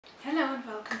Hello and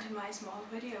welcome to my small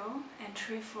video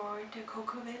entry for the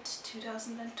CocoVid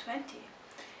 2020,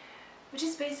 which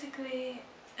is basically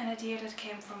an idea that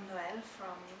came from Noelle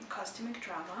from Costumic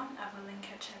Drama. I will link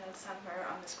her channel somewhere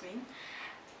on the screen.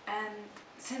 And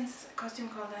since Costume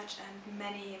College and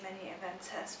many events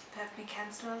have been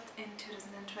cancelled in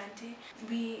 2020,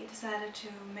 we decided to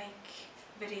make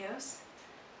videos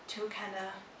to kind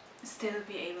of still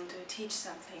be able to teach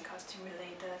something costume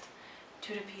related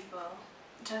to the people,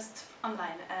 just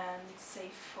online and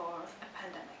safe for a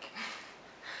pandemic.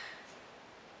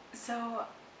 So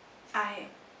I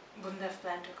wouldn't have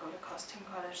planned to go to costume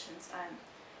college since I'm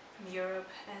from Europe,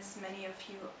 as many of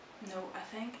you know, I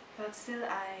think, but still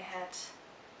I had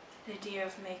the idea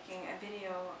of making a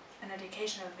video, an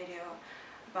educational video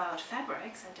about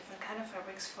fabrics and different kind of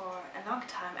fabrics for a long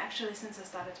time, actually since I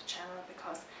started the channel,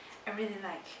 because I really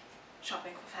like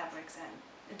shopping for fabrics and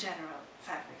in general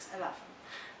fabrics, I love them.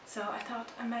 So I thought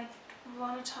I might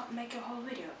want to make a whole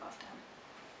video about them.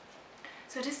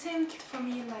 So this seemed for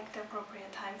me like the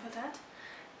appropriate time for that.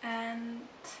 And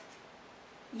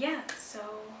yeah, so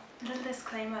little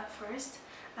disclaimer first.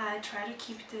 I try to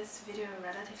keep this video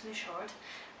relatively short,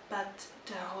 but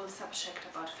the whole subject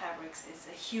about fabrics is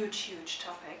a huge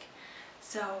topic.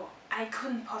 So I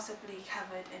couldn't possibly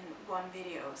cover it in one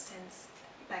video, since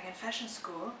back in fashion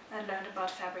school I learned about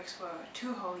fabrics for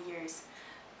 2 whole years,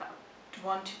 about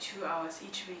 1 to 2 hours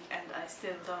each week, and I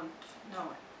still don't know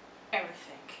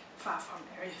everything. Far from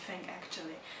everything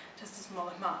actually, just a small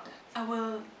amount. I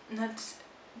will not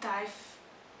dive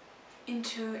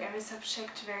into every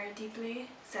subject very deeply,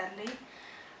 sadly,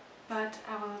 but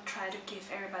I will try to give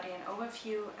everybody an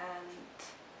overview and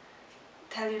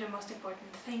tell you the most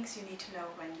important things you need to know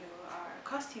when you are a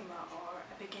costumer or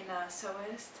a beginner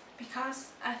sewist, because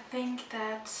I think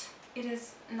that it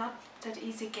is not that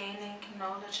easy gaining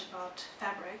knowledge about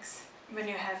fabrics when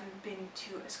you haven't been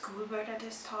to a school where that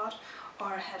is taught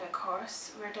or had a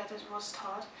course where that was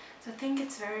taught. So I think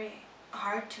it's very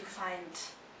hard to find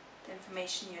the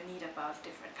information you need about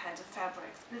different kinds of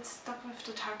fabrics. Let's stop with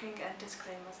the talking and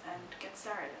disclaimers and get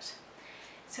started.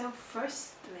 So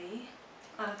firstly,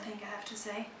 another thing I have to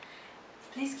say,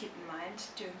 please keep in mind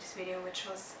during this video, which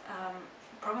was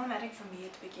problematic for me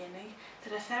at the beginning,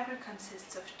 that a fabric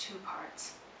consists of 2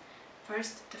 parts.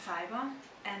 First the fiber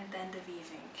and then the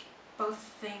weaving. Both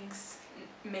things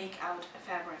make out a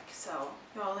fabric, so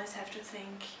you always have to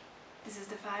think this is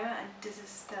the fiber and this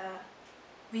is the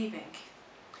weaving.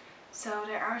 So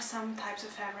there are some types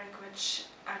of fabric which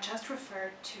are just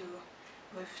referred to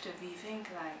with the weaving,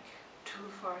 like tulle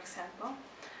for example,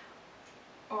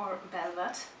 or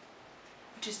velvet,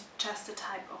 which is just a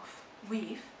type of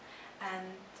weave, and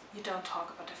you don't talk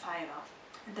about the fiber.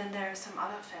 And then there are some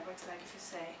other fabrics, like if you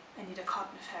say I need a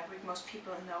cotton fabric, most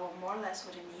people know more or less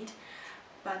what you need,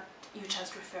 but you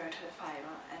just refer to the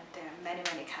fiber, and there are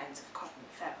many kinds of cotton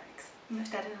fabrics.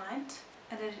 With that in mind,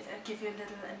 I'll give you a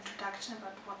little introduction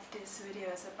about what this video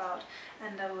is about,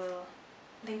 and I will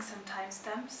link some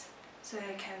timestamps so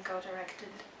you can go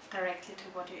directly to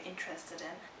what you're interested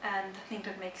in. And I think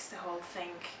that makes the whole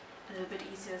thing a little bit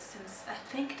easier, since I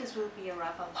think this will be a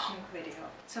rather long video.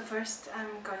 So first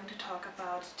I'm going to talk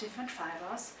about different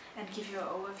fibers and give you an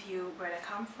overview where they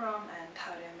come from and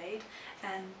how they're made,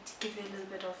 and give you a little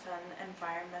bit of an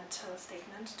environmental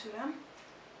statement to them.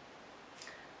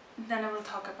 Then I will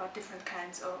talk about different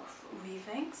kinds of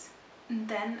weavings. And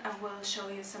then I will show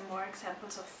you some more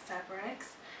examples of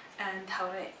fabrics and how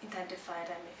to identify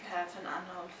them if you have an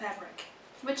unknown fabric,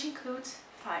 which includes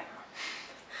fiber.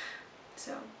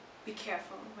 So be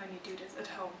careful when you do this at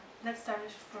home. Let's start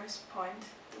with the first point,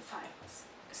 the fibers.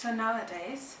 So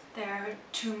nowadays there are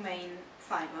 2 main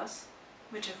fibers,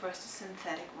 which are first the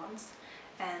synthetic ones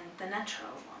and the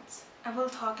natural ones. I will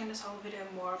talk in this whole video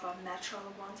more about natural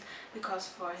ones, because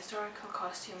for historical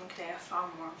costuming they are far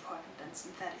more important than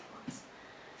synthetic ones.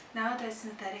 Nowadays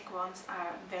synthetic ones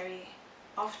are very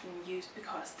often used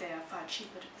because they are far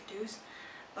cheaper to produce,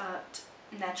 but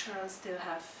naturals still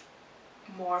have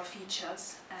more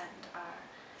features and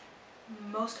are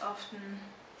most often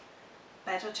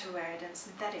better to wear than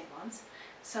synthetic ones,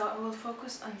 so I will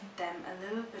focus on them a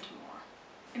little bit more.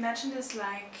 Imagine this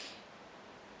like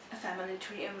a family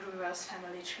tree, a reverse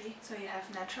family tree. So you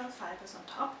have natural fibers on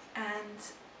top, and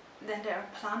then there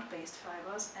are plant-based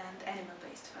fibers and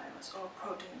animal-based fibers, or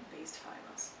protein-based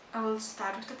fibers. I will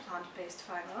start with the plant-based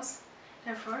fibers.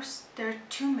 There are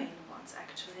 2 main ones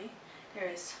actually. There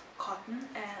is cotton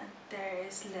and there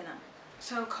is linen.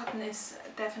 So cotton is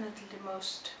definitely the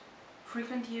most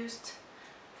frequent used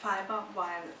fiber,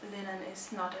 while linen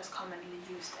is not as commonly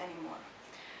used anymore.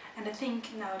 And I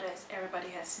think nowadays everybody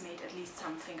has made at least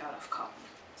something out of cotton.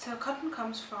 So cotton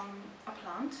comes from a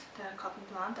plant, the cotton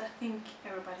plant. I think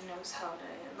everybody knows how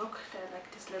they look. They're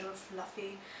like this little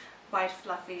fluffy, white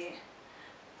fluffy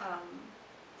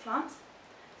plants,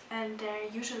 and they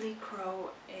usually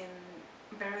grow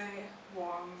in very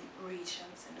warm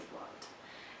regions in the world.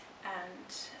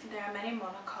 And there are many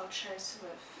monocultures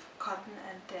with cotton,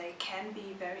 and they can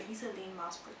be very easily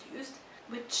mass produced,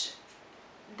 which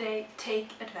they take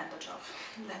advantage of.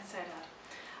 Let's say that.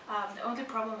 The only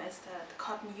problem is that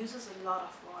cotton uses a lot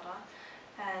of water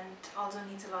and also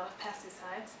needs a lot of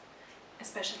pesticides,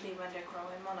 especially when they grow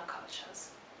in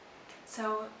monocultures.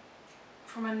 So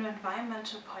from an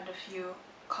environmental point of view,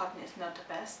 cotton is not the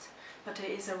best, but there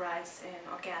is a rise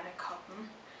in organic cotton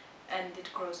and it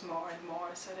grows more and more,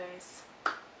 so there is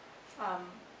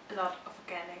a lot of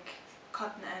organic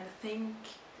cotton, and I think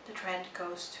the trend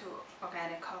goes to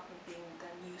organic cotton being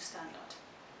the new standard.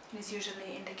 It is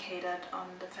usually indicated on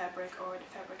the fabric, or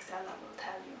the fabric seller will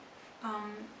tell you.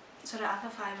 So the other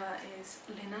fiber is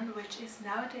linen, which is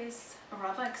nowadays a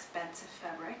rather expensive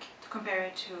fabric. To compare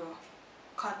it to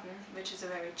cotton, which is a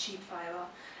very cheap fiber,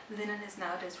 linen is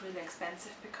nowadays really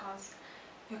expensive because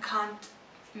you can't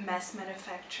mass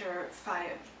manufacture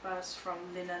fibers from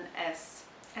linen as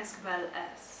well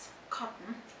as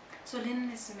cotton. So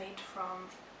linen is made from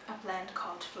a plant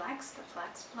called flax, the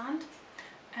flax plant,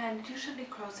 and it usually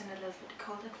grows in a little bit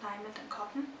colder climate than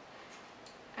cotton,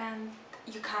 and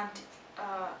you can't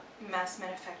mass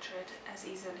manufacture it as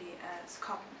easily as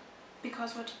cotton,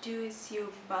 because what you do is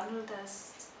you bundle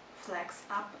this flax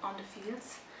up on the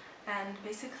fields and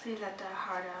basically let the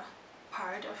harder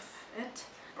part of it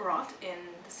rot in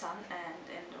the sun and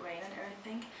in the rain and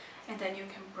everything, and then you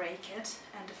can break it,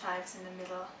 and the fibers in the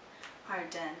middle are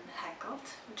then hackled,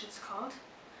 which is called.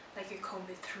 Like you comb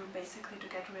it through basically to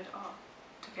get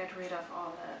rid of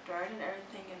all the dirt and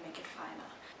everything and make it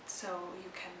finer. So you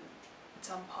can at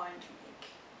some point make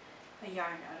a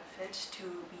yarn out of it to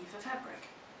weave a fabric.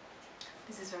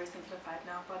 This is very simplified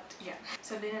now, but yeah.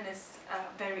 So linen is a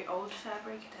very old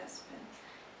fabric.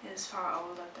 It is far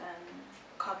older than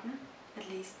cotton, at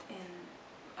least in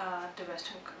the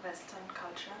Western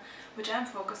culture, which I'm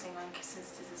focusing on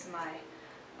since this is my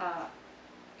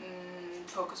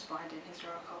focus point in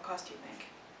historical costuming.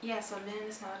 Yeah, so linen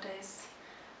is nowadays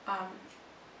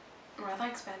rather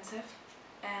expensive,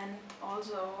 and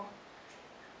also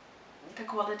the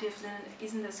quality of linen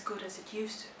isn't as good as it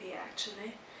used to be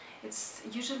actually. It's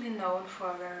usually known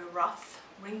for a very rough,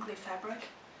 wrinkly fabric,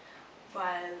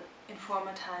 while in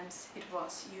former times it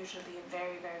was usually a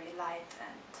very, very light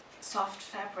and soft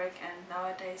fabric, and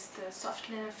nowadays the soft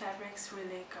linen fabrics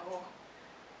really go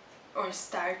or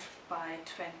start by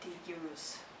 20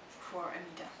 euros for a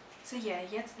meter. So yeah,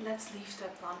 let's leave the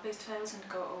plant-based fibers and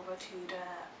go over to the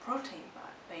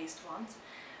protein-based ones,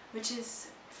 which is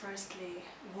firstly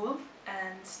wool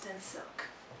and then silk.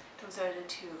 Those are the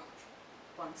two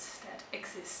ones that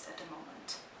exist at the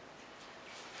moment.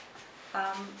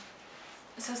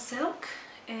 So silk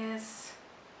is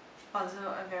also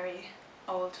a very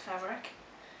old fabric,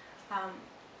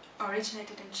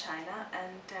 originated in China,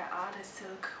 and there are the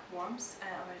silkworms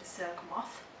or the silk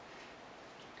moth.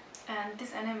 And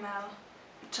this animal,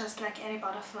 just like any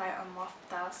butterfly or moth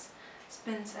does,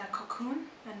 spins a cocoon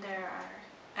and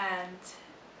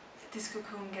this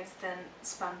cocoon gets then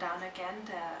spun down again.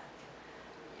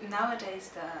 Nowadays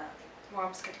the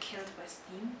worms get killed by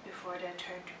steam before they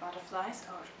turn to butterflies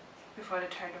or before they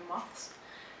turn to moths,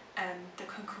 and the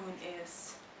cocoon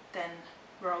is then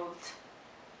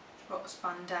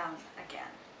spun down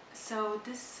again. So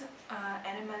this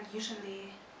animal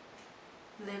usually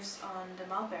lives on the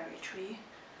mulberry tree,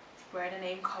 where the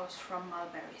name comes from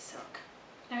mulberry silk.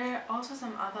 There are also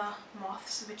some other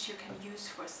moths which you can use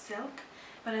for silk,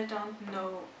 but I don't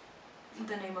know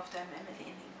the name of them in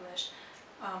English.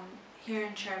 Here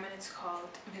in German it's called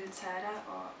Wildseide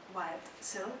or wild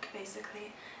silk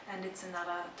basically, and it's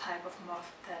another type of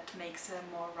moth that makes a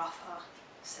more rougher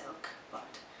silk,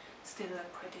 but still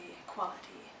a pretty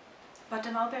quality. But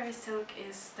the mulberry silk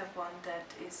is the one that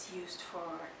is used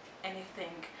for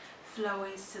anything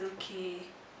flowy, silky,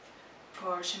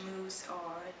 for chemise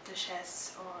or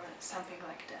duchesse or something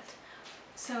like that.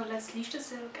 So let's leave the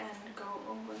silk and go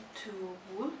over to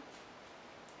wool,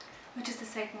 which is the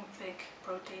second big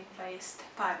protein-based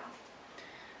fiber.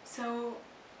 So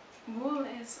wool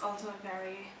is also a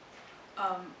very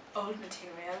old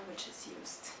material which is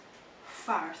used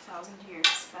far 1,000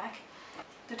 years back.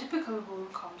 The typical wool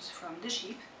comes from the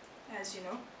sheep, as you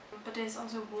know, but there's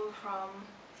also wool from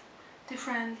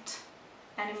different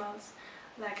animals,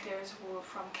 like there's wool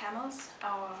from camels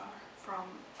or from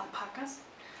alpacas.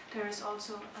 There is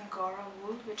also Angora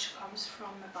wool, which comes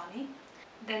from a bunny.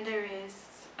 Then there is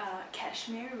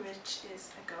cashmere, which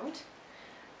is a goat,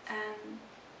 and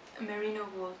merino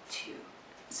wool too.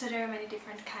 So there are many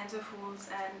different kinds of wools,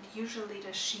 and usually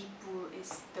the sheep wool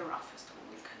is the roughest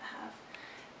wool you can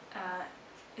have.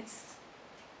 It's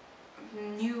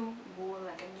new wool,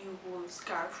 like a new wool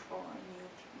scarf or a new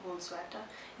wool sweater.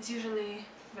 It's usually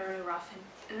very rough and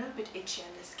a little bit itchy on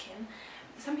the skin.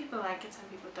 Some people like it, some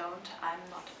people don't. I'm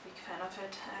not a big fan of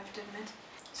it, I have to admit.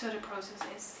 So the process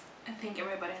is, I think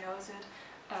everybody knows it,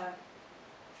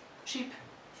 sheep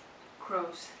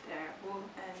grows their wool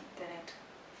and then it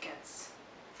gets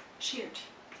sheared,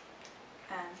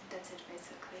 and that's it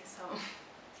basically. So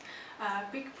a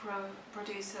big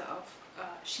producer of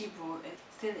sheep wool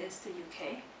still is the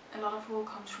UK. A lot of wool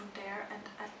comes from there, and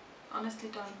I honestly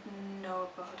don't know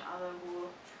about other wool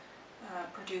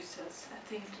producers.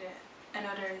 I know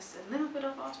there is a little bit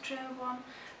of Austrian one,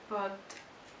 but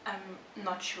I'm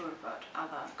not sure about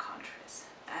other countries.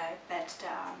 I bet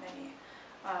there are many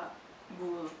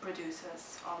wool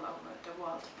producers all over the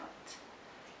world, but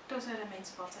those are the main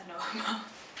spots I know about.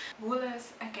 Wool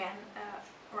is again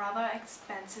a rather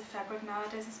expensive fabric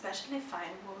nowadays, especially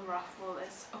fine wool. Rough wool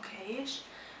is okay-ish,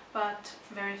 but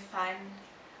very fine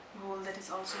wool that is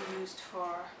also used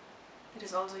for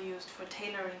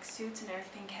tailoring suits and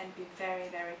everything can be very,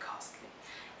 very costly,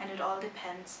 and it all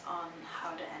depends on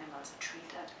how the animals are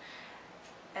treated.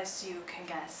 As you can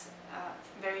guess,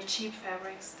 very cheap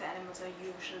fabrics, the animals are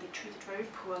usually treated very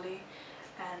poorly,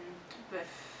 and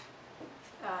with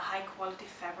high quality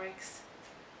fabrics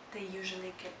they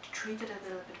usually get treated a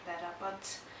little bit better,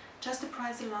 but just the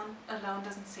price alone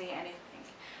doesn't say anything.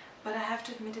 But I have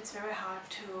to admit it's very hard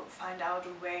to find out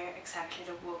where exactly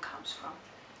the wool comes from.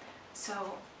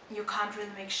 So you can't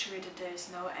really make sure that there is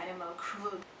no animal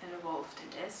cruelty involved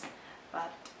in this,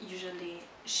 but usually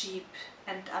sheep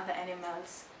and other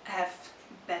animals have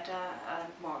better and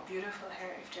more beautiful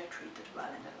hair if they're treated well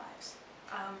in their lives.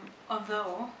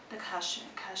 Although the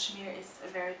cashmere is a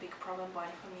very big problem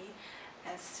point for me,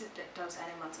 as those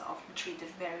animals are often treated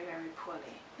very, very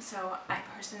poorly. So I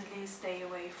personally stay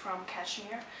away from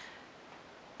cashmere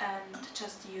and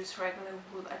just use regular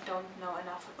wool. I don't know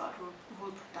enough about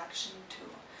wool production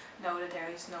to know that there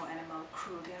is no animal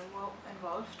cruelty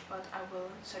involved, but I will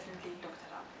certainly look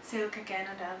that up. Silk, again,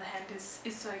 on the other hand, is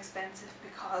so expensive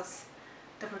because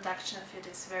the production of it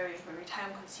is very, very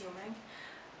time consuming.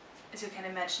 As you can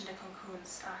imagine, the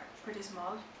cocoons are pretty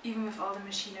small. Even with all the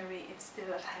machinery, it's still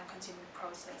a time-consuming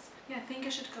process. Yeah, I think I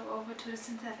should go over to the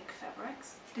synthetic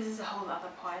fabrics. This is a whole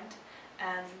other point,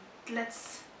 and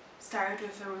let's start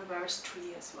with a reverse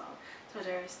tree as well. So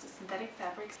there is the synthetic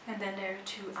fabrics, and then there are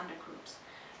two undergroups,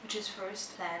 which is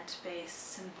first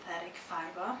plant-based synthetic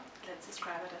fiber, let's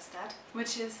describe it as that,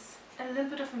 which is a little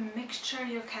bit of a mixture.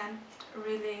 You can't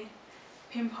really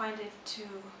pinpoint it to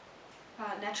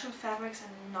natural fabrics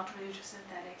and not really to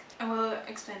synthetic. I will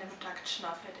explain the production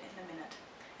of it in a minute.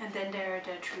 And then there are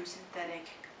the true synthetic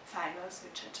fibers,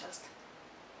 which are just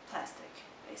plastic,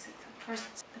 basically. First,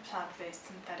 the plant-based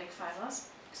synthetic fibers.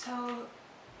 So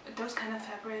those kind of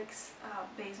fabrics are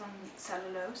based on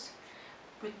cellulose,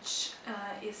 which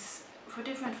is for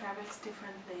different fabrics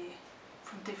differently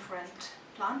from different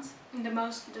plants. The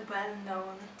most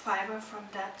well-known fiber from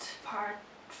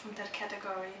that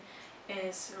category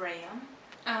is rayon.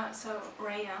 So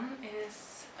rayon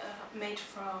is made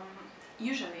from,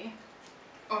 usually,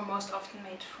 or most often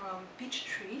made from beech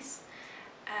trees,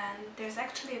 and there's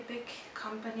actually a big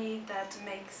company that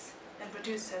makes and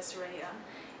produces rayon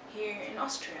here in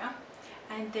Austria,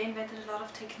 and they invented a lot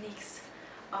of techniques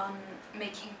on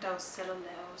making those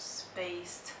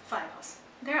cellulose-based fibers.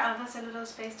 There are other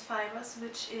cellulose-based fibers,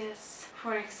 which is,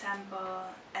 for example,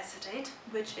 acetate,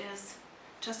 which is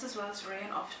just as well as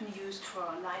rayon often used for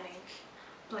lining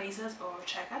blazers or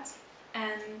jackets.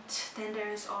 And then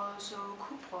there is also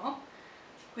cupro,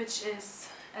 which is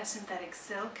a synthetic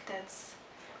silk that's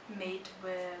made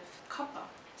with copper.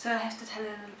 So I have to tell you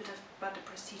a little bit about the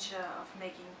procedure of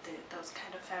making those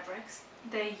kind of fabrics.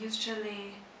 They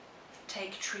usually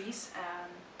take trees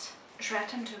and shred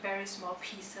them to very small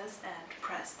pieces and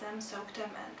press them, soak them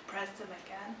and press them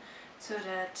again, so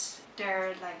that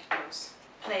they're like those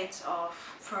plates of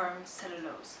firm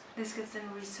cellulose. This gets then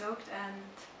re-soaked and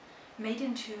made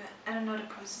into, I don't know the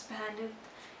process behind it,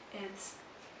 it's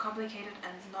complicated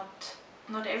and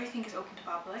not everything is open to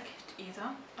public either,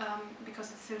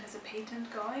 because it still has a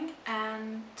patent going,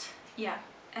 and yeah,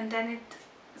 and then it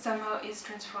somehow is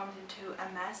transformed into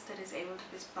a mass that is able to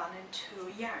be spun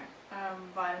into yarn.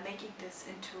 While making this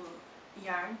into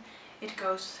yarn, it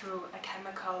goes through a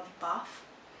chemical bath,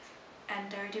 and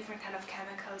there are different kind of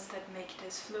chemicals that make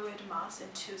this fluid mass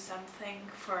into something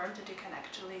firm that you can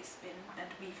actually spin and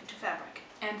weave into fabric.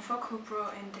 And for cupro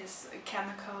in this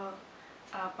chemical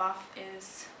buff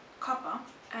is copper,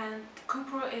 and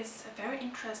cupro is a very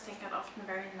interesting and often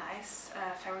very nice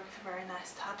fabric with a very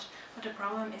nice touch, but the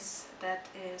problem is that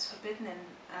it is forbidden in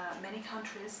many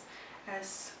countries,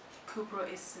 as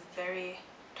cupro is very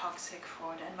toxic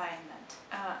for the environment,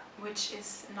 which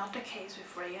is not the case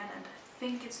with rayon, and I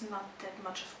think it's not that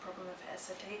much of a problem with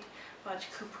acetate, but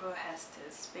cupro has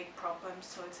this big problem,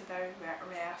 so it's a very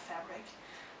rare fabric.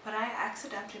 But I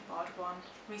accidentally bought one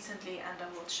recently, and I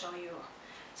will show you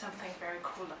something very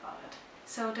cool about it.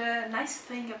 So the nice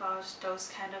thing about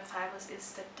those kind of fibers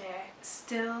is that they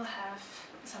still have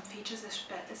some features,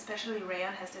 especially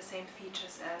rayon has the same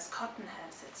features as cotton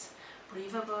has. It's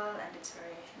breathable and it's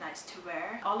very nice to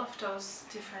wear. All of those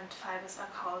different fibers are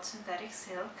called synthetic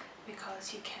silk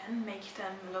because you can make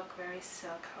them look very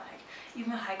silk-like.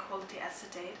 Even a high quality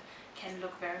acetate can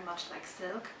look very much like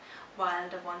silk, while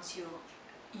the ones you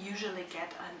usually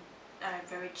get are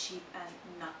very cheap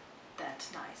and not that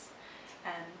nice.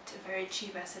 And a very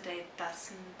cheap acetate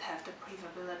doesn't have the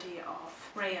breathability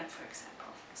of rayon, for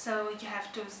example. So you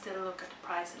have to still look at the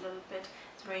price a little bit.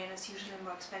 Rayon is usually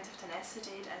more expensive than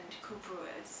acetate, and cupro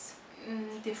is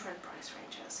different price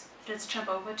ranges. Let's jump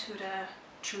over to the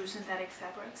true synthetic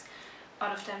fabrics.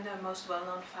 Out of them, the most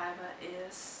well-known fiber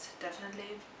is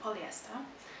definitely polyester,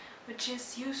 which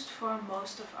is used for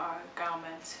most of our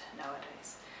garments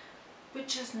nowadays,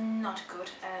 which is not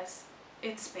good as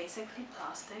it's basically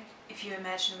plastic. If you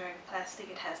imagine wearing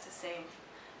plastic, it has the same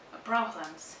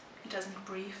problems. It doesn't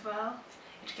breathe well,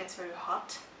 it gets very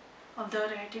hot. Although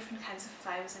there are different kinds of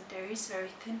fibers, and there is very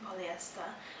thin polyester,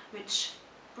 which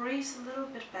breathes a little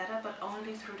bit better, but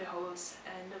only through the holes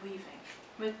and the weaving,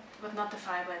 but not the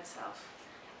fiber itself.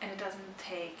 And it doesn't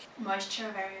take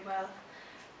moisture very well.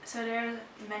 So there are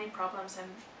many problems, and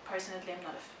personally I'm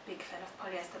not a big fan of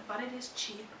polyester, but it is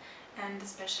cheap. And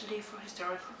especially for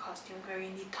historical costume where you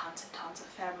need tons and tons of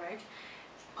fabric,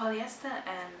 polyester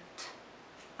and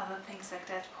other things like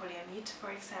that, polyamide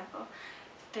for example,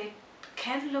 they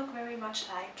can look very much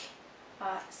like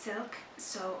silk,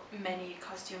 so many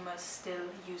costumers still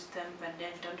use them when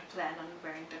they don't plan on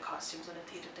wearing the costumes on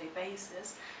a day-to-day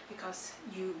basis, because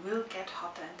you will get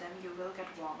hotter in them, you will get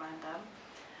warmer in them,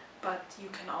 but you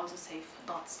can also save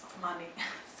lots of money.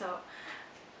 So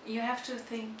you have to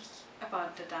think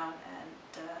about the down and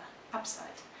the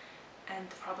upside. And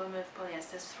the problem with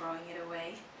polyester is throwing it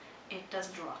away. It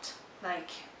doesn't rot. Like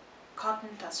cotton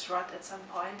does rot at some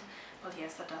point,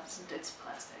 polyester doesn't, it's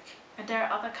plastic. And there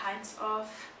are other kinds of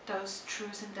those true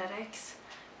synthetics,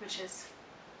 which is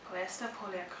polyester,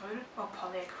 polyacryl, or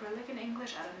polyacrylic in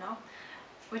English, I don't know,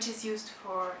 which is used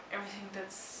for everything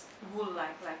that's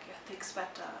wool-like, like a thick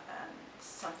sweater and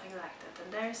something like that.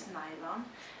 And there is nylon,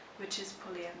 which is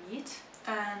polyamide.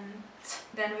 And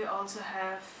then we also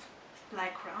have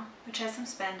lycra, which has some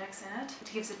spandex in it.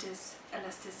 It gives it this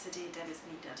elasticity that is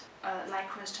needed.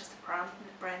 Lycra is just a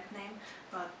brand name,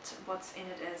 but what's in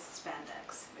it is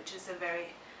spandex, which is a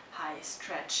very high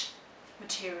stretch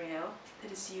material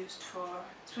that is used for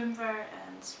swimwear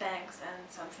and Spanx and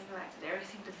something like that,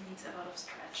 everything that needs a lot of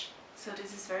stretch. So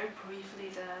this is very briefly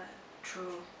the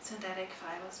true synthetic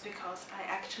fibers, because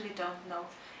I actually don't know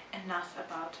enough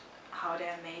about how they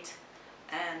are made,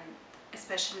 and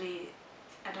especially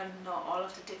I don't know all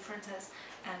of the differences,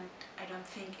 and I don't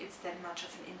think it's that much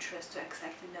of an interest to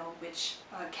exactly know which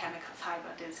chemical fiber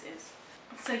this is.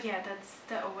 So yeah, that's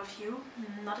the overview.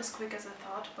 Not as quick as I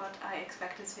thought, but I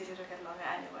expect this video to get longer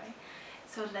anyway.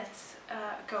 So let's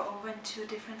go over into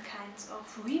different kinds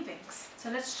of weavings.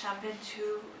 So let's jump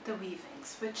into the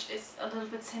weavings, which is a little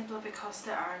bit simpler because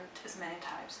there aren't as many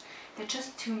types. There are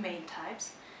just two main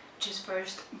types, which is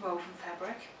first woven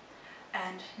fabric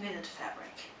and knitted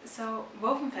fabric. So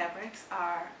woven fabrics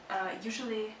are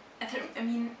usually, I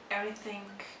mean everything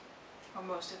or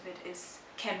most of it is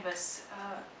canvas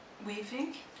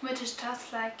weaving, which is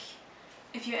just like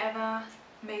if you ever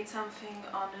made something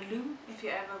on a loom, if you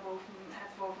ever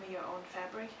have woven your own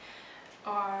fabric,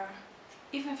 or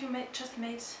even if you just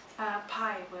made a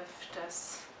pie with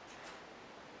this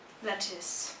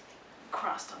lettuce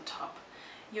crust on top.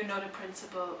 You know the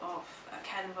principle of a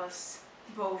canvas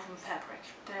woven fabric.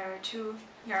 There are two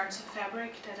yarns of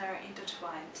fabric that are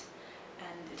intertwined,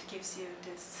 and it gives you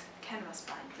this canvas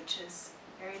bind, which is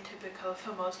very typical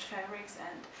for most fabrics,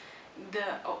 and the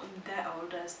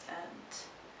oldest, and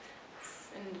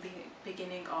in the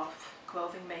beginning of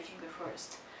clothing making, the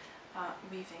first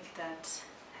weaving that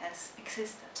has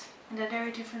existed. And there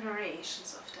are different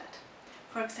variations of that.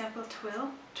 For example, twill.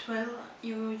 Twill,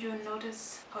 you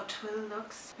notice how twill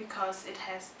looks because it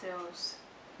has those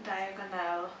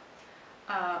diagonal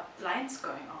lines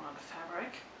going on the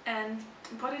fabric. And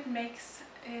what it makes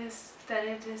is that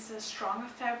it is a stronger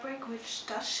fabric which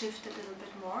does shift a little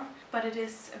bit more, but it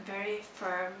is a very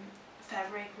firm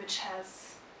fabric which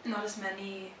has not as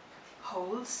many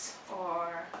holes,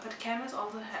 but canvas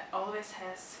also always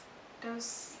has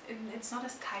those, it's not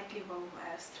as tightly woven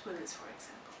as twill is, for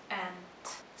example.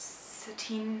 And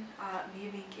sateen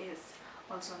weaving is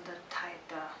also on the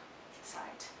tighter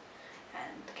side,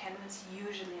 and canvas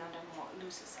usually on the more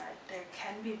looser side. There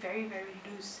can be very, very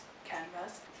loose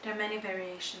canvas. There are many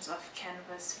variations of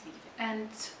canvas weaving. And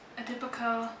a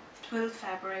typical twill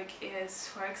fabric is,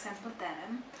 for example,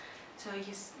 denim. So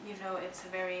you know it's a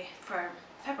very firm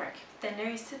fabric. Then there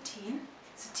is sateen.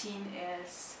 Sateen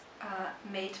is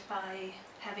made by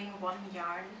having one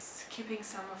yarn, skipping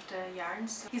some of the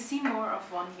yarns. You see more of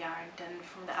one yarn than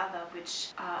from the other, which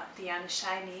the yarn is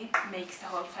shiny, makes the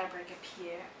whole fabric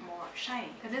appear more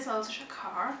shiny. There is also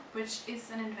jacquard, which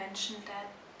is an invention that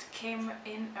came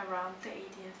in around the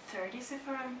 1830s, if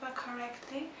I remember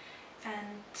correctly,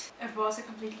 and it was a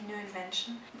completely new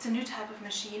invention. It's a new type of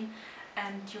machine,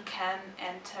 and you can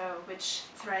enter which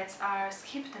threads are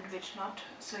skipped and which not,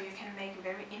 so you can make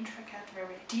very intricate,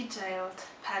 very detailed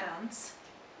patterns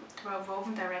that are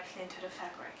woven directly into the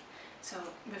fabric. So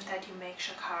with that you make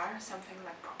jacquard, something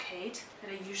like brocade,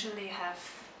 that I usually have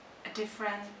a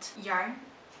different yarn,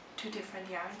 two different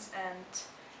yarns, and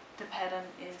the pattern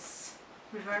is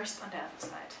reversed on the other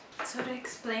side. So to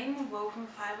explain woven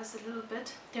fibers a little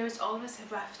bit, there is always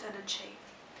a weft and a chain.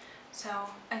 So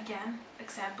again,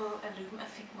 example, a loom. I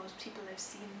think most people have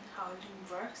seen how a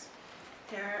loom works.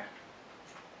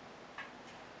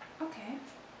 Okay,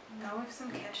 now with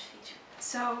some cat feet.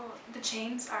 So the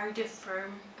chains are the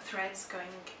firm threads going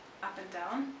up and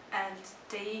down, and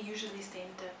they usually stay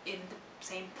in the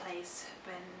same place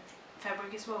when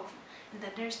fabric is woven. And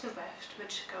then there's the weft,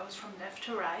 which goes from left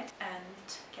to right and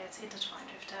gets intertwined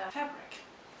with the fabric.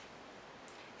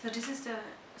 So this is the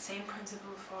same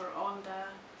principle for all the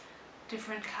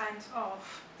different kinds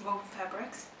of woven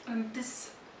fabrics. And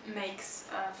this makes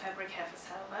fabric have a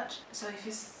selvage. So if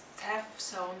you have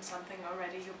sewn something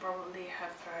already, you probably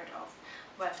have heard of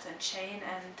weft and chain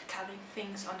and cutting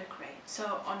things on the crane.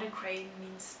 So on the crane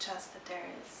means just that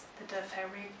the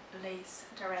fabric lays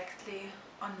directly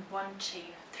on one chain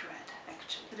thread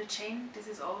actually. So the chain, this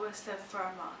is always the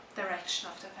firmer direction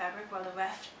of the fabric, while the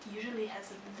weft usually has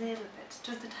a little bit,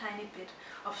 just a tiny bit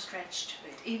of stretch to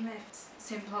it. Even if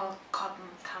simple cotton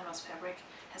canvas fabric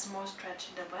has more stretch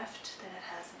in the weft than it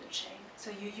has in the chain.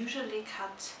 So you usually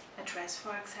cut a dress,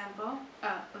 for example,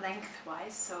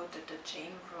 lengthwise, so that the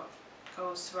chain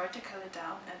goes vertically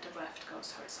down and the weft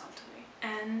goes horizontally.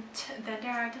 And then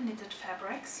there are the knitted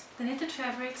fabrics. The knitted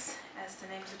fabrics, as the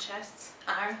name suggests,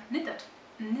 are knitted.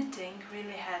 Knitting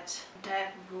really had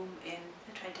that boom in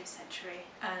the 20th century,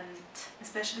 and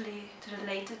especially to the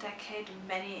later decade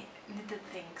many knitted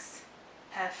things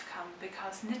have come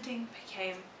because knitting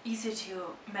became easy to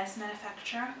mass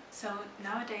manufacture. So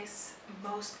nowadays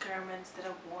most garments that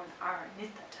are worn are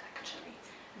knitted actually,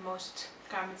 most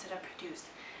garments that are produced.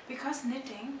 Because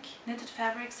knitted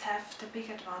fabrics have the big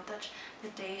advantage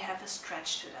that they have a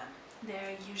stretch to them.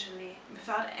 They're usually,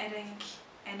 without adding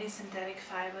any synthetic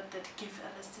fiber that give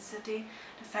elasticity,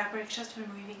 the fabric just when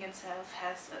weaving itself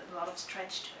has a lot of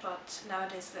stretch to it. But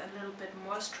nowadays a little bit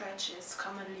more stretch is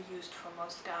commonly used for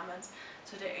most garments,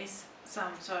 so there is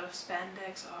some sort of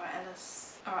spandex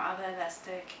or other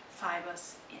elastic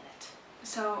fibers in it.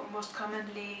 So most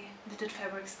commonly knitted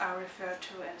fabrics are referred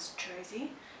to as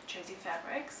jersey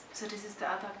fabrics. So this is the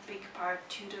other big part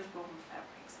to the woven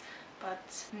fabrics.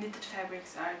 But knitted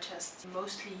fabrics are just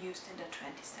mostly used in the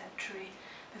 20th century.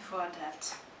 Before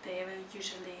that they were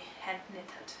usually hand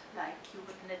knitted, like you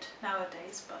would knit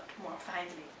nowadays, but more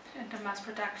finely. And the mass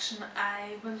production,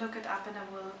 I will look it up and I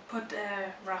will put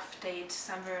a rough date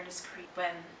somewhere in the screen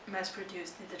when mass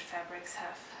produced knitted fabrics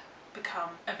have become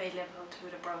available to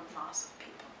the broad mass of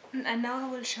people. And now I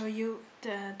will show you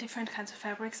the different kinds of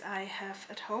fabrics I have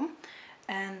at home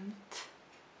and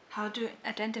how to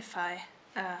identify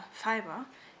a fiber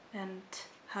and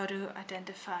how to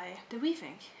identify the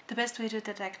weaving. The best way to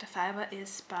detect a fiber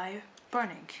is by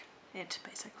burning it,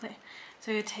 basically.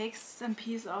 So you take some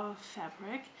piece of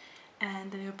fabric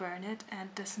and then you burn it, and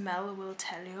the smell will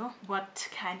tell you what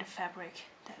kind of fabric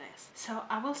that is. So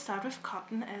I will start with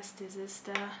cotton, as this is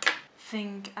the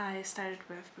thing I started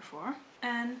with before.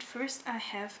 And first I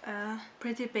have a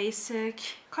pretty basic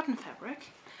cotton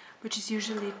fabric, which is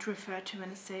usually referred to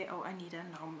when I say, oh, I need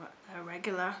a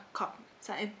regular cotton.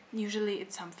 So usually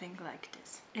it's something like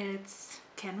this. It's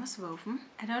canvas woven.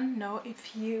 I don't know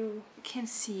if you can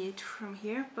see it from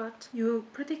here, but you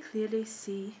pretty clearly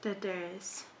see that there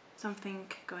is something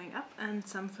going up and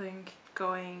something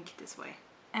going this way.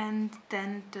 And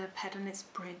then the pattern is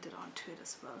printed onto it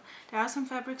as well. There are some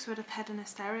fabrics where the pattern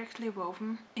is directly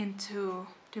woven into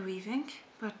the weaving,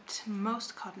 but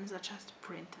most cottons are just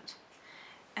printed.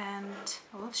 And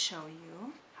I will show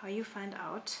you how you find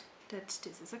out that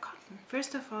this is a cotton.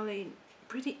 First of all, a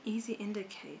pretty easy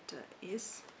indicator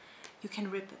is you can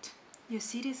rip it. You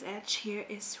see this edge here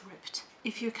is ripped.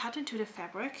 If you cut into the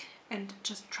fabric and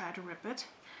just try to rip it,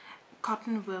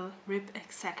 cotton will rip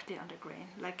exactly on the grain,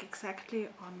 like exactly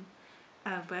on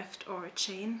a weft or a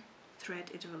chain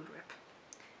thread it will rip.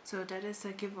 So that is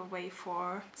a giveaway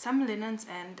for some linens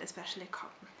and especially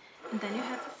cotton. And then you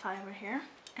have the fiber here,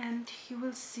 and you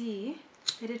will see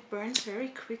that it burns very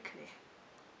quickly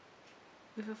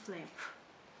with a flame.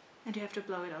 And you have to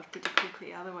blow it out pretty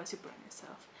quickly, otherwise you burn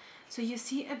yourself. So you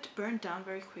see it burn down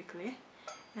very quickly,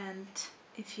 and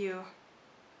if you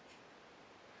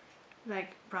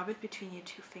like rub it between your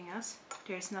two fingers,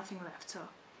 there's nothing left. So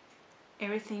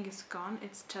everything is gone.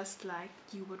 It's just like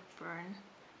you would burn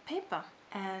paper.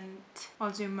 And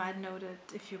also you might know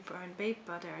that if you burn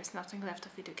paper, there is nothing left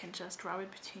of it. You can just rub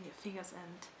it between your fingers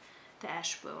and the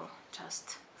ash will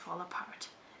just fall apart.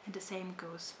 And the same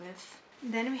goes with...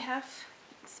 Then we have,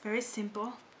 it's very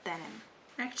simple, denim.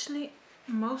 Actually,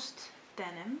 most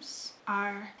denims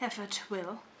have a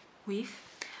twill weave,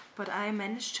 but I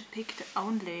managed to pick the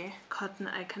only cotton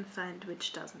I can find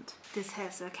which doesn't. This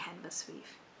has a canvas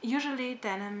weave. Usually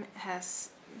denim has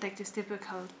like this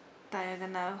typical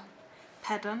diagonal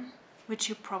pattern, which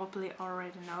you probably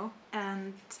already know,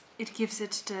 and it gives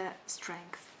it the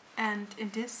strength. And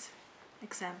in this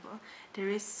example, there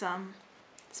is some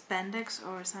spandex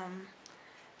or some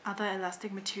other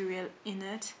elastic material in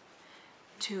it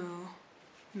to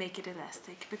make it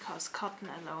elastic, because cotton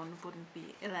alone wouldn't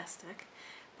be elastic,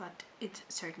 but it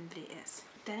certainly is.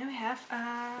 Then we have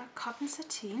a cotton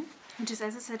sateen, which is,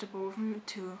 as I said, woven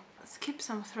to skip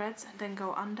some threads and then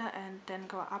go under and then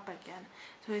go up again.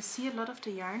 So you see a lot of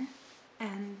the yarn,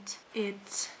 and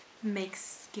it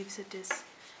gives it this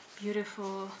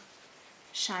beautiful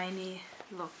shiny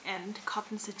look, and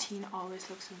cotton sateen always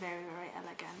looks very, very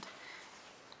elegant.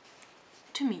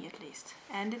 To me at least.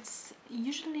 And it's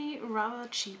usually rather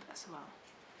cheap as well.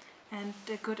 And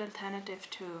a good alternative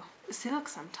to silk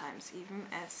sometimes, even,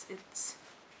 as it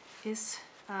is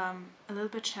a little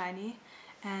bit shiny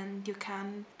and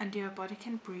your body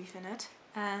can breathe in it.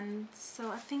 And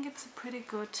so I think it's a pretty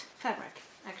good fabric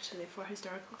actually for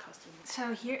historical costumes.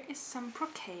 So here is some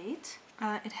brocade.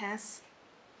 It has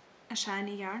a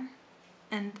shiny yarn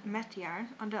and matte yarn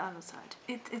on the other side.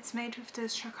 It's made with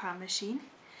this jacquard machine,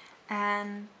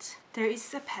 and there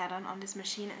is a pattern on this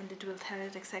machine, and it will tell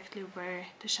it exactly where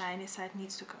the shiny side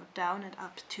needs to go down and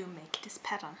up to make this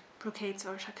pattern. Brocades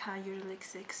or jacquard usually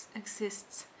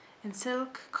exists in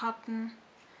silk, cotton,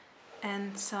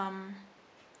 and some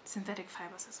synthetic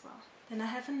fibers as well. Then I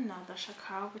have another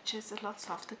jacquard, which is a lot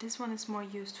softer. This one is more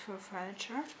used for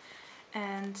furniture,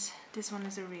 and this one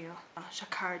is a real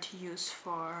jacquard to use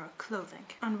for clothing.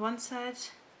 On one side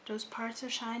those parts are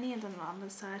shiny, and on the other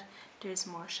side there is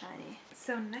more shiny.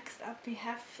 So next up we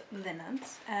have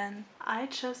linens, and I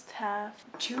just have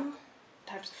two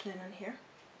types of linen here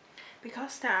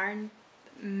because there aren't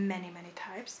many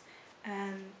types,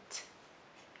 and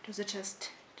those are just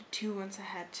the two ones I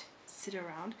had sit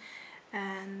around,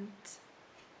 and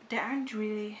there aren't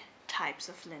really types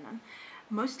of linen.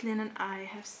 Most linen I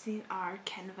have seen are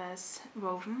canvas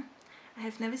woven. I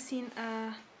have never seen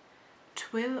a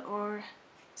twill or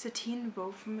sateen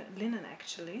woven linen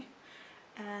actually,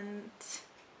 and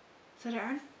so there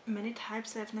aren't many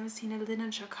types. I've never seen a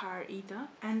linen jacquard either,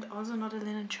 and also not a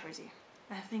linen jersey.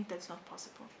 I think that's not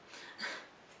possible.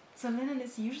 So linen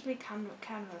is usually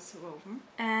canvas woven,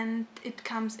 and it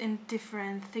comes in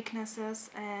different thicknesses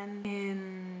and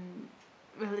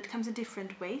it comes in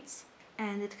different weights,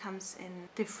 and it comes in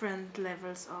different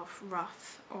levels of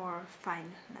rough or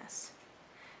fineness.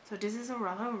 So this is a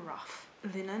rather rough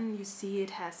linen. You see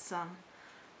it has some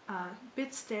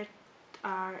bits that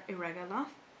are irregular,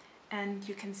 and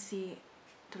you can see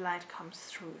the light comes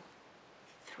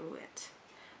through it.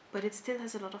 But it still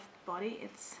has a lot of body.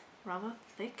 It's rather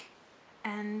thick,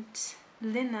 and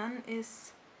linen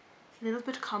is a little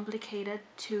bit complicated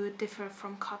to differ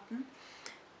from cotton,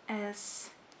 as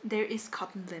there is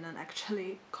cotton linen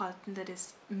actually, cotton that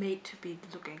is made to be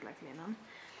looking like linen.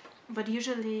 But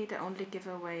usually the only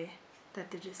giveaway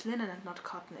that it is linen and not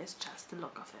cotton is just the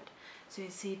look of it. So you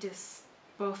see this,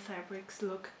 both fabrics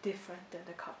look different than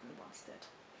the cotton ones did.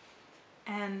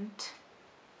 And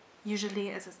usually,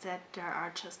 as I said, there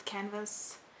are just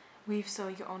canvas weave, so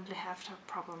you only have to have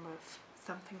a problem with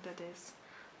something that is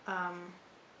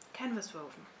canvas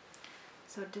woven.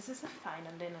 So this is a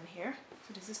finer linen here.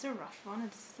 So this is the rough one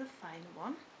and this is the fine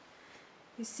one.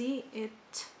 You see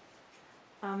it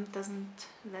doesn't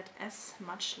let as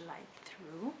much light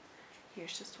through.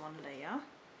 Here's just one layer.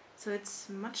 So it's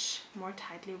much more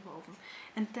tightly woven.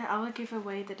 And the other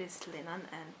giveaway that is linen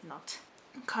and not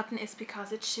cotton is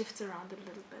because it shifts around a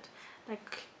little bit.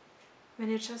 Like when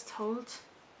you just hold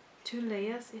 2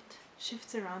 layers, it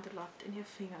shifts around a lot in your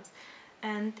fingers.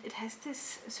 And it has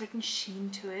this certain sheen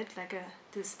to it, like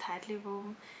this tightly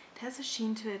woven. It has a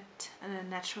sheen to it, and a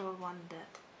natural one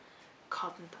that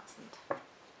cotton doesn't.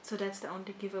 So that's the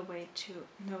only giveaway to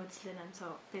know it's linen.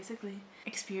 So basically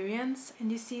experience,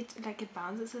 and you see it like it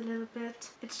bounces a little bit.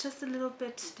 It's just a little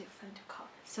bit different to cotton.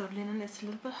 So linen is a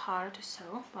little bit harder to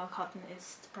sew, while cotton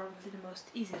is probably the most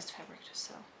easiest fabric to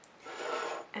sew.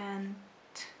 And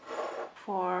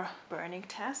for burning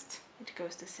test, it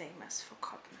goes the same as for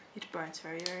cotton. It burns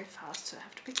very, very fast, so I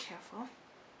have to be careful.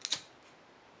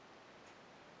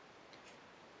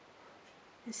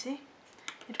 You see?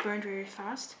 It burned very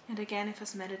fast, and again, if I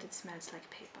smell it, it smells like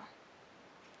paper.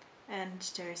 And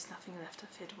there is nothing left of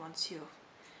it once you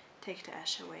take the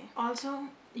ash away. Also,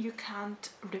 you can't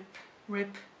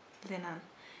rip linen.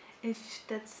 If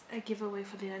that's a giveaway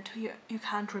for linen too, you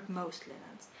can't rip most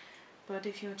linens. But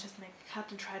if you just make a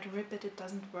cut and try to rip it, it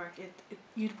doesn't work.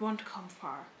 You won't come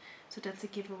far. So that's a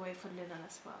giveaway for linen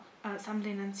as well. Some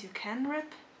linens you can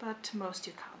rip, but most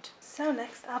you can't. So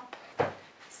next up,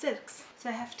 silks. So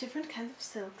I have different kinds of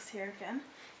silks here again,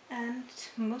 and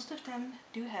most of them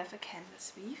do have a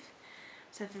canvas weave.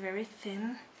 So I have a very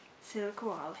thin silk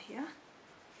wall here,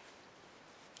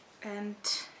 and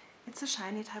it's a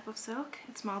shiny type of silk.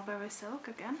 It's mulberry silk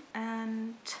again,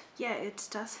 and yeah, it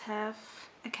does have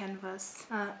a canvas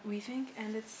weaving,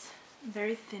 and it's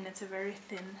very thin. It's a very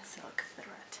thin silk thread.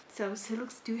 So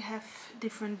silks do have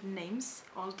different names,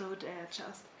 although they're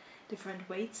just different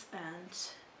weights and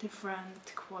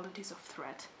different qualities of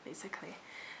thread, basically.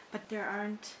 But there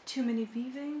aren't too many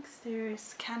weavings.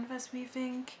 There's canvas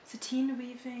weaving, sateen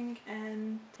weaving,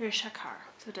 and there's jacquard.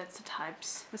 So that's the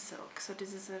types for silk. So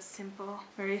this is a simple,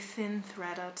 very thin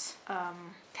threaded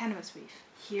canvas weave.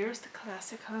 Here's the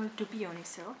classical Dubioni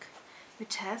silk,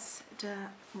 which has the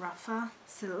rougher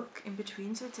silk in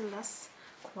between, so it's a less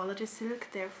quality silk,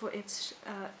 therefore it's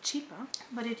cheaper,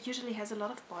 but it usually has a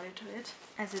lot of body to it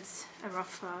as it's a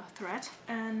rougher thread.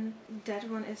 And that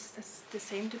one is the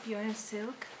same Dubioni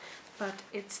silk, but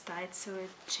it's dyed so it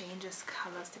changes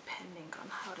colors depending on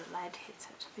how the light hits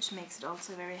it, which makes it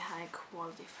also very high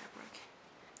quality fabric.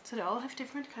 So they all have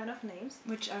different kind of names,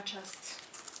 which are just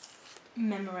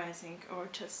memorizing, or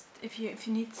just if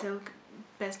you need silk,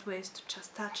 best way is to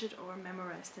just touch it or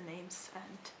memorize the names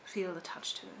and feel the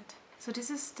touch to it. So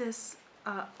this is this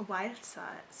wild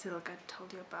silk I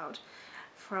told you about,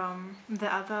 from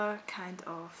the other kind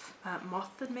of moth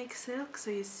that makes silk.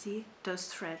 So you see those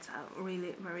threads are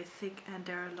really very thick and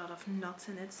there are a lot of knots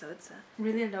in it, so it's a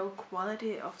really low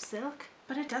quality of silk,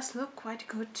 but it does look quite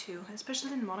good too,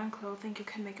 especially in modern clothing. You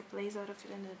can make a blaze out of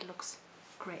it and it looks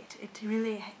great. It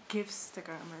really gives the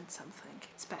garment something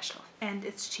special, and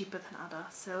it's cheaper than other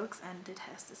silks and it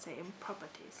has the same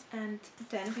properties. And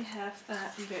then we have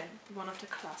one of the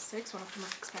classics, one of the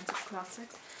most expensive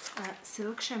classics,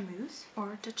 silk charmeuse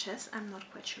or duchesse, I'm not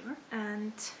quite sure.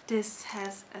 And this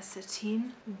has a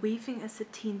sateen weaving, a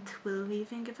sateen twill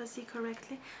weaving, if I see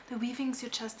correctly. The weavings you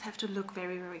just have to look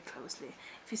very, very closely.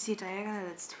 If you see diagonal,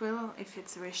 it's twill. If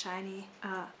it's very shiny,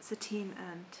 sateen,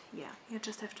 and yeah, you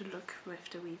just have to look with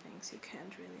the weavings. You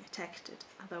can't really detect it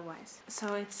otherwise.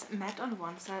 So it's matte on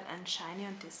one side and shiny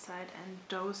on this side, and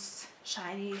those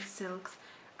shiny silks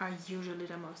are usually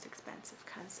the most expensive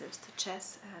kinds. There's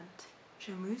duchesse and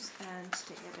charmeuse, and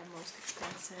they are the most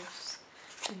expensive.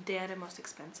 And they are the most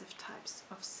expensive types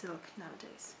of silk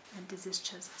nowadays. And this is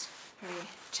just very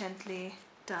gently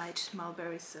dyed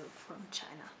mulberry silk from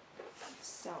China.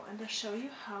 So, and I'll show you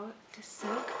how the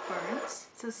silk burns.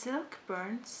 So silk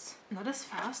burns not as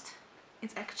fast.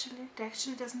 It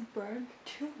actually doesn't burn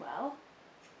too well.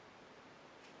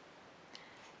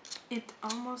 It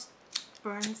almost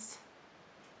burns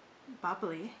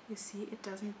bubbly. You see, it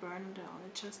doesn't burn on their own.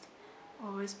 It just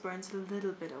always burns a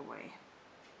little bit away.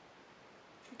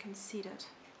 You can see that.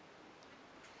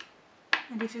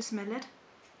 And if you smell it,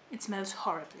 it smells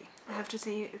horribly. I have to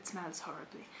say, it smells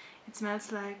horribly. It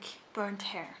smells like burnt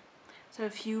hair, So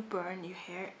if you burn your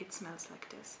hair, it smells like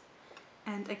this.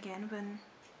 And again, when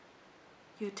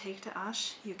you take the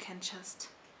ash, you can just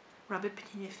rub it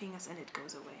between your fingers and it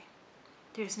goes away.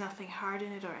 There's nothing hard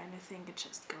in it or anything, it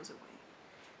just goes away.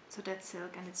 So that's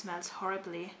silk and it smells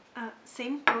horribly.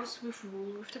 Same goes with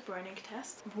wool, with the burning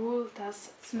test. Wool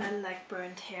does smell like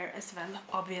burnt hair as well,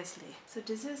 obviously. So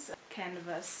this is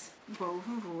canvas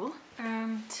woven wool,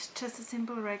 and just a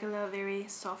simple, regular, very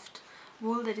soft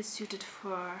wool that is suited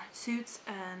for suits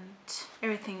and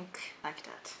everything like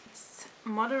that. It's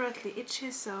moderately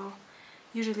itchy, so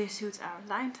usually suits are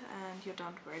lined and you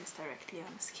don't wear this directly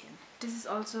on the skin. This is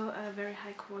also a very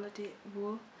high quality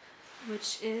wool,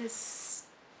 which is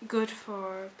good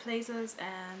for blazers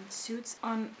and suits.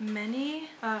 On many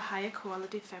higher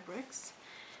quality fabrics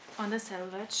on the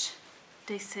selvage,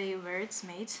 they say where it's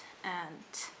made and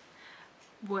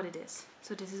what it is.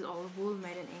 So this is all wool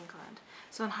made in England.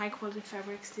 So on high quality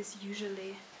fabrics, this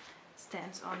usually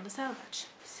stands on the selvage.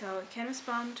 So canvas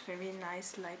bound, very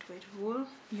nice lightweight wool,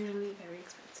 usually very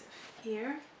expensive.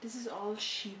 Here, this is all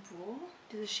sheep wool.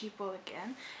 This is sheep wool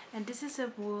again, and this is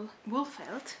a wool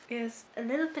felt. Is a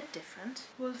little bit different.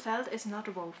 Wool felt is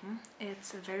not woven.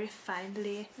 It's a very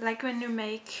finely, like when you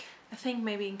make, I think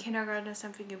maybe in kindergarten or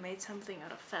something, you made something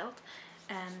out of felt,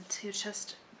 and you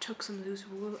just took some loose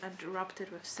wool and rubbed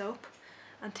it with soap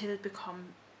until it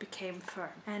became firm.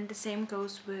 And the same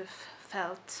goes with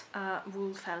felt,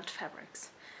 wool felt fabrics.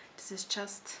 This is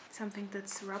just something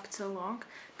that's rubbed so long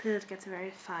till it gets a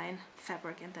very fine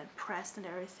fabric and then pressed and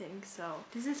everything. So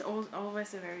this is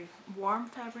always a very warm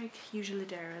fabric. Usually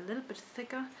they're a little bit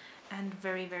thicker and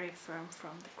very, very firm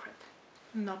from the grip.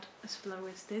 Not as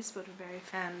flowy as this, but very,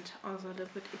 and also a little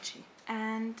bit itchy.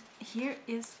 And here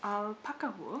is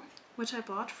alpaca wool, which I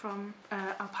bought from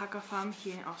alpaca farm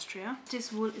here in Austria.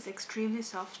 This wool is extremely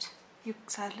soft. You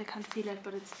sadly can't feel it,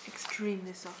 but it's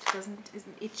extremely soft. It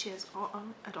isn't itchy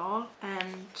at all,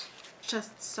 and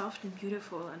just soft and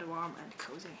beautiful and warm and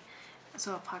cozy.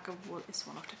 So alpaca wool is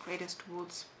one of the greatest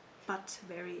wools, but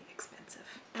very expensive.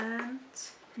 And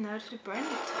now to the burning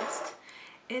test.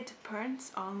 It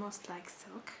burns almost like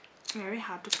silk. Very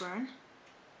hard to burn.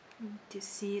 You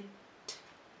see it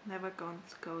never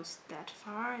goes that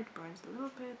far. It burns a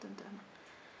little bit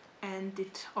and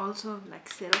it also, like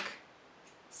silk,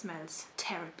 smells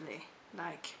terribly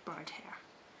like burnt hair.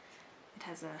 It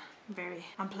has a very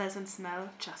unpleasant smell,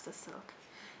 just as silk.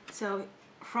 So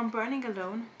from burning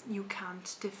alone, you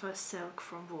can't differ silk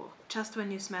from wool. Just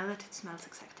when you smell it, it smells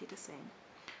exactly the same.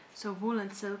 So wool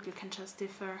and silk, you can just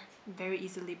differ very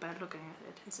easily by looking at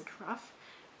it. Is it rough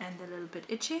and a little bit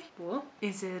itchy? Wool.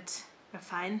 Is it a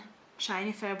fine,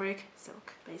 shiny fabric?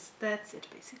 Silk. That's it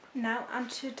basically. Now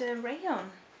onto the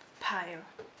rayon pile.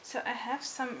 So I have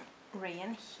some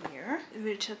rayon here,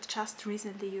 which I just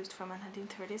recently used from a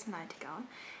 1930s nightgown,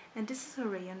 and this is a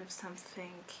rayon with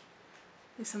something,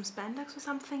 with some spandex or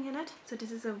something in it. So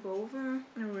this is a woven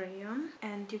rayon,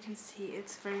 and you can see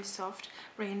it's very soft.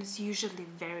 Rayon is usually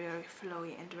very, very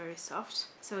flowy and very soft,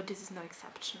 so this is no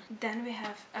exception. Then we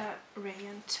have a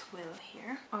rayon twill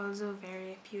here, also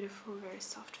very beautiful, very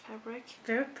soft fabric.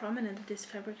 Very prominent in this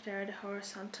fabric there are the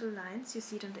horizontal lines. You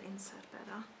see it on the inside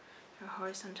better. There are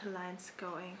horizontal lines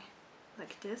going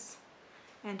like this,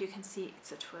 and you can see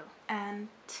it's a twill. And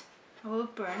I will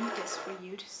burn this for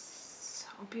you to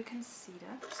hope you can see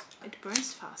that. It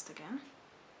burns fast again.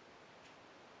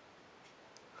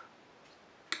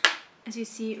 As you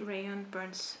see, rayon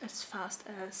burns as fast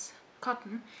as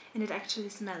cotton, and it actually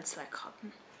smells like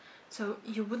cotton. So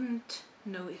you wouldn't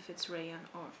know if it's rayon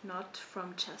or not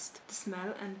from just the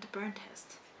smell and the burn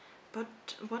test. But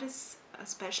what is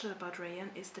special about rayon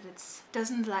is that it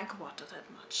doesn't like water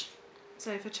that much.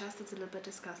 So if you just, it's a little bit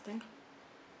disgusting,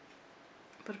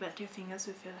 but wet your fingers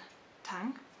with your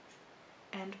tongue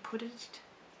and put it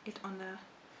on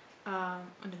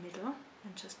the middle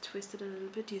and just twist it a little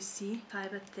bit. You see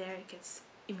fiber there, it gets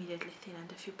immediately thin,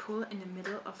 and if you pull in the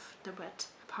middle of the wet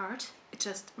part, it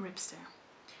just rips there.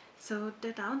 So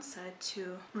the downside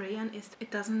to rayon is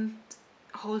it doesn't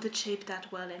hold its shape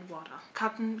that well in water.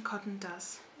 Cotton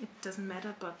does. It doesn't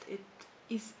matter, but it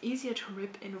is easier to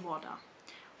rip in water,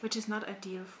 which is not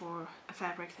ideal for a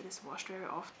fabric that is washed very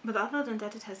often. But other than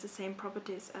that, it has the same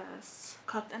properties as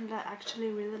cotton, and I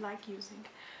actually really like using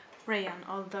rayon,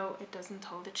 although it doesn't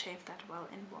hold its shape that well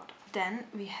in water. Then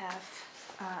we have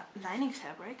lining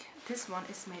fabric. This one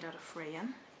is made out of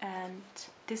rayon, and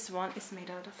this one is made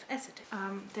out of acetate.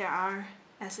 There are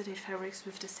acetate fabrics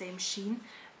with the same sheen,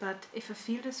 but if I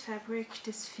feel this fabric,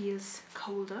 this feels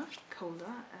colder,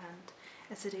 and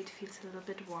acetate feels a little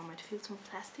bit warmer. It feels more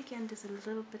plastic and is a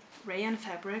little bit rayon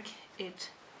fabric. It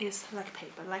is like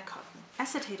paper, like cotton.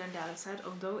 Acetate on the other side,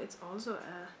 although it's also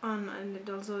and it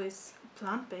also is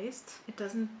plant-based, it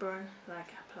doesn't burn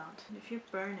like a plant. And if you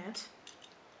burn it,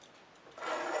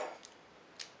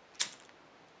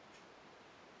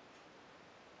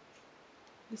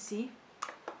 you see,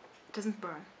 it doesn't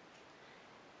burn.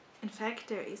 In fact,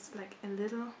 there is like a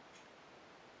little,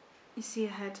 you see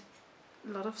I had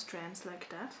a lot of strands like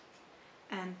that,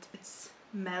 and it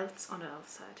melts on the other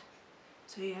side.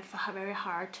 So you have a very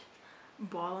hard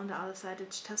ball on the other side,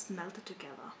 it's just melted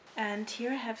together. And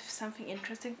here I have something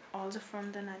interesting also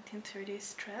from the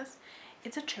 1930s dress.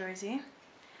 It's a jersey,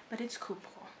 but it's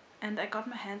Cupro. And I got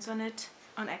my hands on it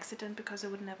on accident because I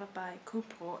would never buy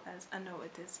Cupro, as I know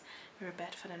it is very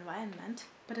bad for the environment.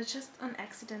 But I just on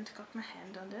accident got my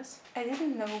hand on this. I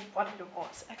didn't know what it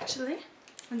was actually,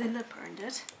 and then I burned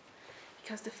it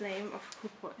because the flame of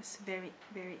Cupro is very,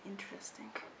 very interesting.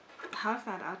 How I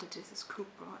found out that this is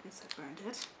Cupro is I burned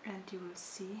it, and you will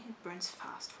see it burns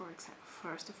fast. For example,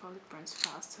 first of all, it burns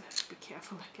fast, so I have to be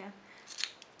careful again.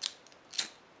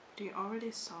 Do you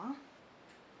already saw?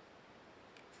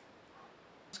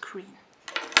 It's green,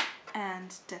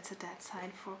 and that's a dead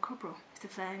sign for Cupro. If the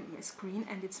flame is green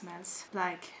and it smells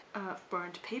like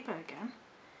burnt paper again,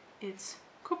 it's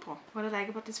Cupro. What I like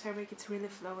about this fabric, it's really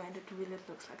flowy and it really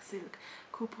looks like silk.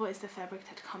 Cupro is the fabric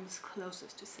that comes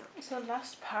closest to silk. So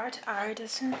last part are the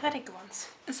synthetic ones.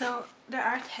 So the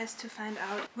art has to find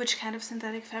out which kind of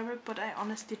synthetic fabric, but I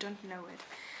honestly don't know it.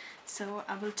 So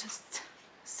I will just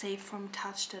say from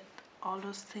touch that all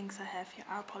those things I have here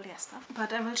are polyester.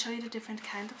 But I will show you the different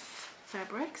kind of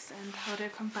fabrics and how they're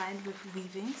combined with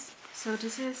weavings. So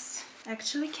this is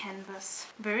actually canvas,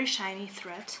 very shiny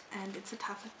thread, and it's a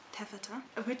taffeta,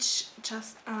 which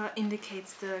just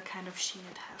indicates the kind of sheen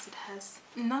it has. It has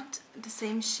not the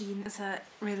same sheen as a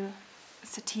real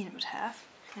sateen would have,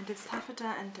 and it's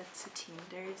taffeta and that's sateen.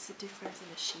 There is a difference in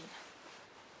the sheen.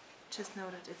 Just know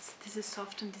that this is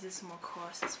soft and this is more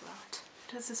coarse as well.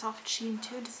 This is a soft sheen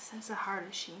too, this has a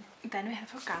harder sheen. Then we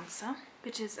have organza,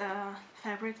 which is a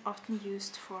fabric often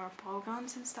used for ball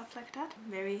gowns and stuff like that.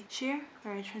 Very sheer,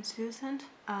 very translucent.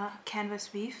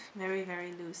 Canvas weave, very,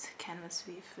 very loose canvas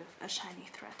weave with a shiny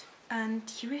thread. And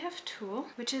here we have tulle,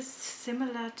 which is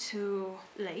similar to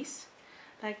lace.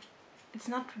 Like, it's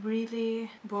not really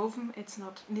woven, it's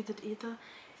not knitted either.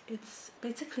 It's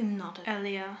basically knotted.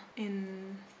 Earlier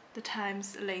in the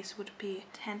times lace would be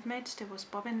handmade. There was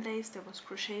bobbin lace, there was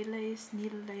crochet lace,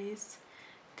 needle lace,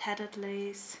 tattered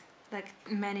lace, like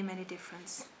many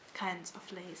different kinds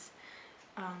of lace.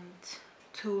 And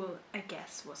tulle, I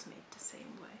guess, was made the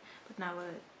same way. But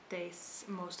nowadays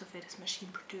most of it is machine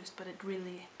produced, but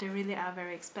they really are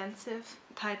very expensive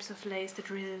types of lace that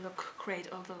really look great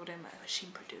although they're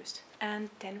machine produced. And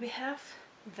then we have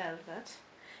velvet,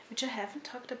 which I haven't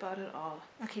talked about at all.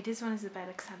 Okay, this one is a bad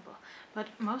example, but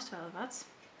most velvets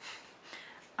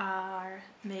are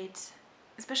made,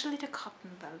 especially the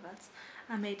cotton velvets,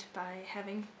 are made by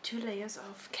having 2 layers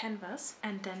of canvas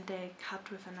and then they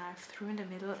cut with a knife through in the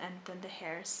middle and then the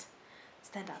hairs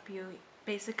stand up. You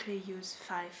basically use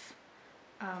 5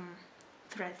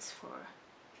 threads for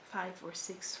 5 or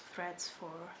 6 threads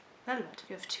for velvet.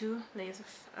 You have 2 layers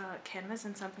of canvas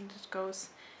and something that goes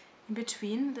in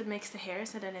between that makes the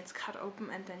hairs, and then it's cut open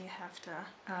and then you have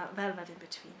the velvet in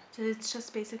between. So it's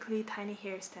just basically tiny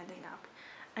hairs standing up.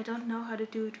 I don't know how to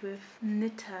do it with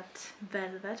knitted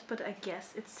velvet, but I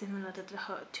guess it's similar that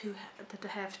they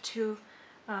have 2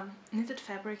 knitted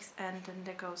fabrics and then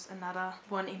there goes another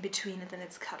one in between and then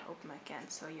it's cut open again.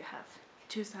 So you have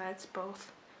 2 sides,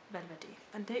 both velvety.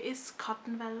 And there is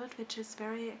cotton velvet, which is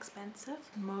very expensive.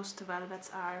 Most velvets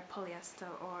are polyester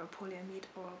or polyamide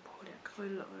or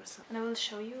polyacryl or so. And I will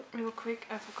show you real quick.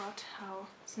 I forgot how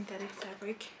synthetic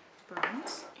fabric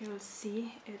burns. You will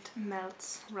see it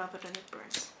melts rather than it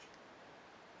burns.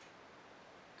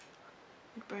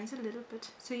 It burns a little bit.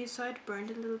 So you saw it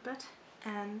burned a little bit,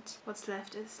 and what's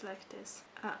left is like this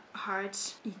hard.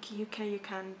 You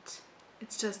can't.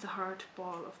 It's just a hard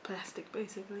ball of plastic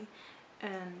basically.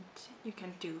 And you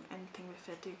can do anything with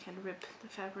it. You can rip the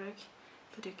fabric,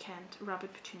 but you can't rub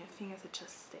it between your fingers, it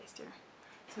just stays there.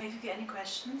 So if you get any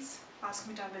questions, ask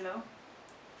me down below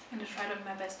and I'll try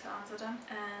my best to answer them.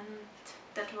 And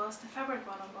that was the fabric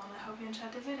 101. I hope you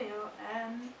enjoyed the video,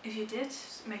 and if you did,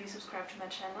 maybe subscribe to my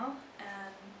channel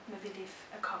and maybe leave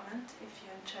a comment if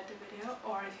you enjoyed the video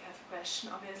or if you have a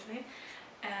question obviously,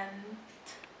 and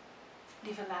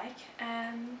leave a like,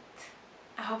 and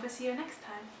I hope I see you next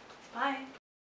time. Bye!